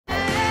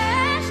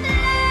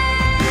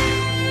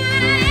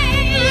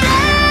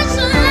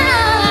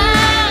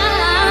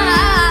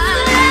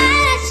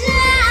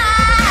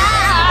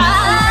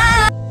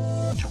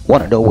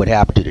Want to know what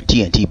happened to the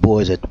TNT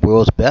Boys at the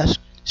world's best?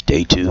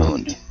 Stay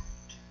tuned.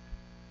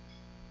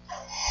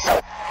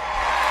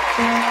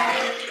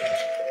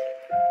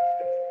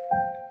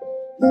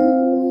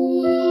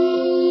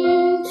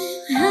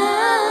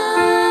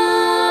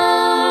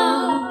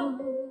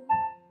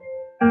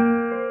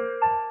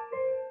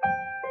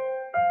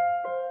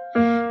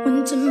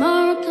 When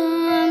tomorrow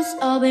comes,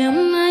 I'll be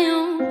on my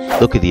own.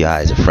 Look at the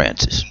eyes of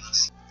Francis.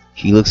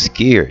 He looks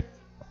scared.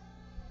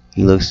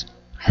 He looks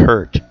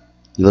hurt.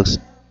 He looks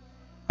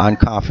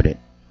unconfident.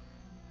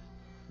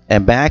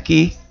 And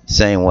Mackie,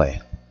 same way.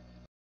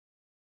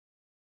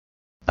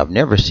 I've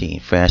never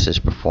seen Francis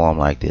perform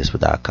like this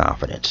without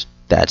confidence.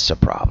 That's the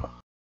problem.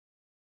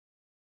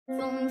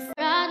 Don't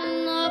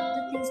frighten up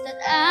the things that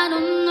I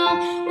don't know.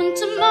 When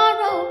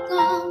tomorrow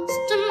comes,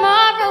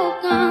 tomorrow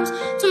comes,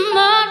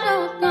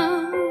 tomorrow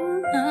comes.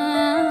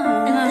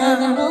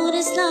 And the road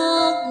is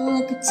long,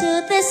 look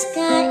into the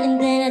sky,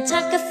 and then I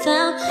talk I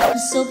found,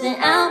 cause so that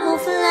I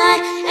won't fly.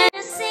 And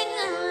I sing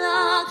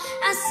along,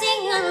 I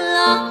sing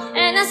along,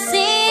 and I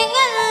sing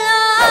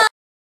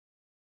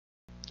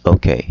along.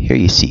 Okay, here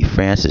you see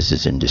Francis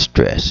is in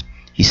distress.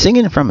 He's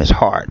singing from his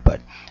heart, but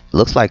it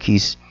looks like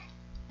he's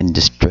in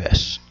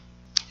distress.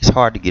 It's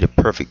hard to get a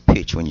perfect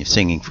pitch when you're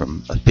singing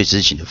from a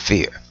position of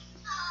fear.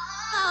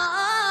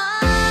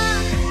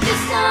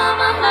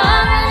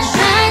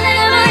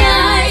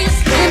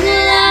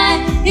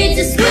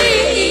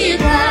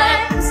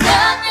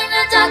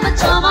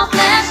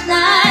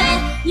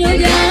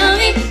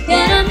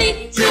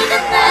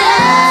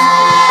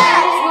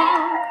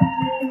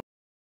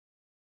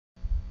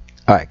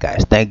 Alright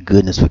guys, thank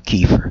goodness for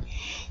Kiefer.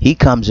 He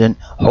comes in,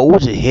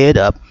 holds his head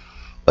up,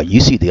 but you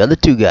see the other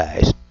two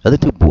guys, other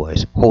two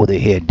boys, hold their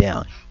head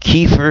down.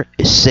 Kiefer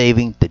is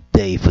saving the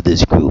day for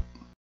this group.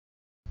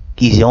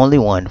 He's the only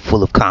one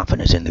full of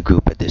confidence in the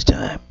group at this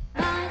time.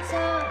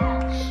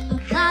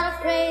 I'm not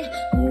afraid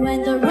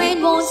when the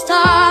rain won't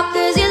stop,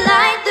 cause you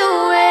like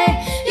the way,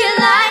 you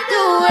like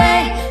the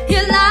way,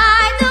 you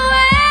like the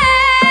way.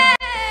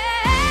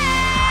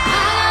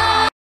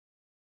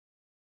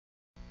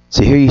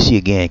 So here you see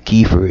again,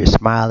 Kiefer is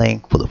smiling,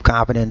 full of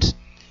confidence.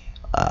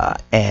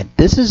 And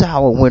this is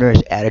how a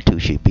winner's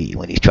attitude should be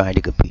when he's trying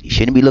to compete. He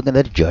shouldn't be looking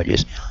at the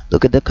judges.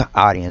 Look at the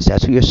audience.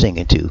 That's who you're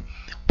singing to.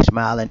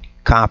 Smiling,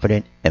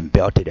 confident, and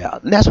belt it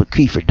out. And that's what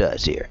Kiefer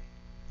does here.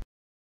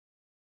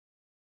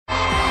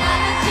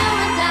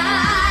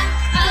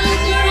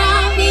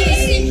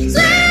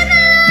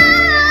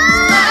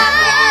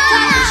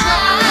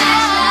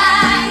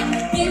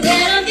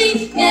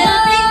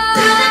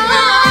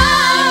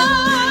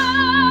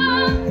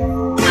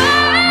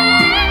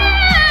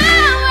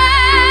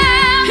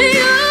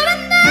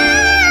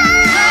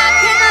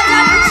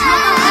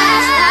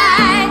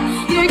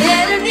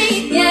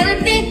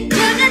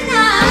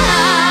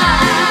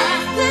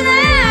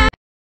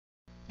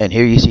 And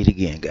here you see it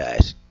again,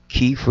 guys.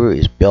 Kiefer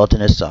is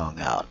belting a song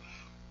out.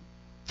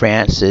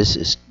 Francis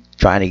is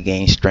trying to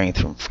gain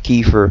strength from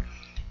Kiefer.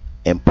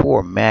 And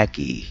poor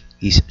Mackie,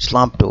 he's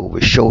slumped over,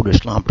 his shoulders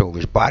slumped over.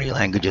 His body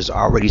language is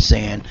already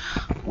saying,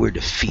 we're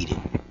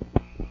defeated.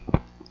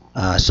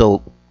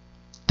 So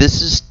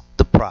this is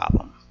the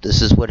problem.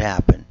 This is what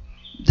happened.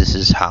 This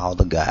is how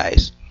the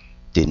guys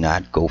did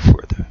not go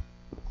further.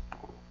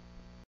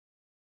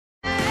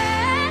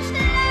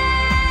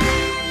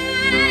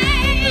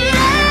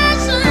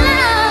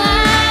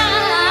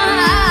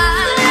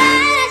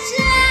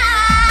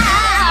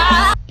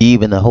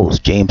 Even the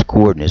host, James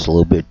Corden, is a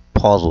little bit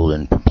puzzled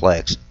and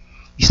perplexed.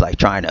 He's like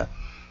trying to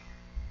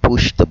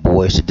push the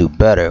boys to do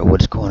better.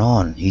 What's going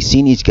on? He's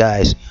seen these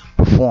guys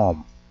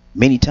perform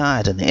many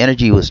times and the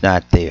energy was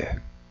not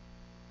there.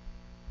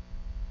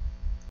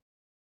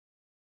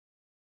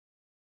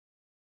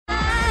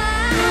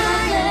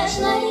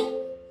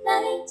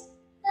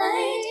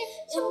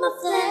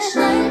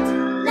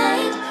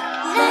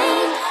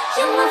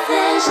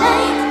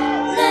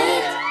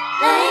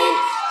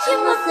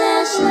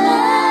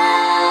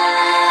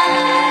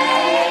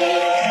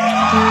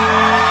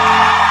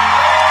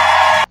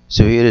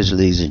 So here it is,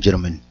 ladies and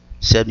gentlemen,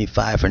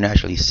 75 for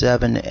Naturally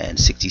 7 and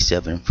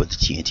 67 for the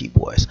TNT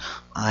Boys.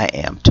 I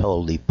am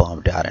totally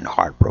bummed out and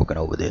heartbroken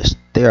over this.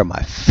 They are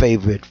my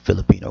favorite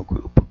Filipino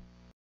group.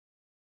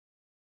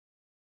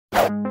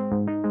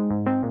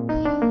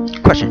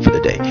 Question for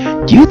the day.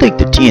 Do you think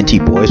the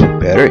TNT Boys were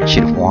better and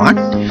should have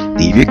won?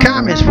 Leave your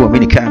comments for me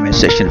in the comment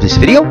section of this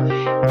video.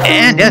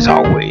 And as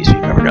always,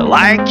 remember to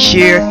like,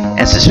 share,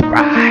 and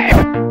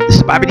subscribe. This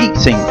is Bobby D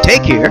saying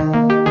take care,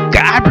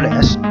 God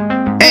bless,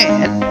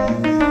 and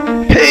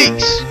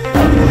peace.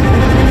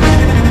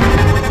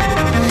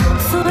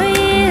 4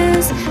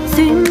 years,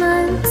 3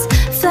 months,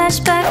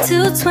 flashback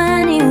to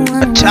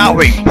 21. A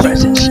towering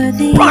presence,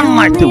 run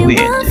like the wind,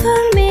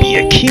 be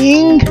a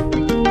king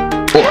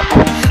or a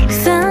queen.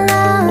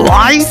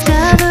 Life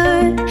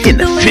in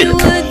the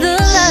Philippines.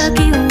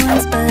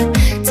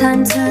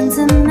 Time turns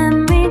a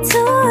memory to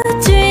a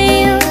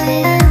dream.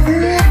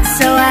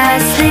 So I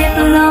sleep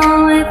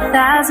alone with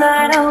eyes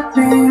wide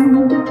open.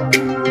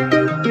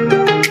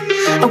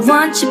 I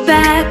want want you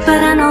back,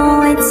 but I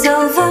know it's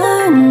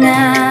over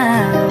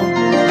now.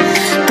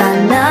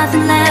 Got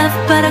nothing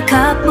left but a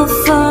couple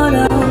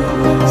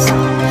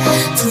photos.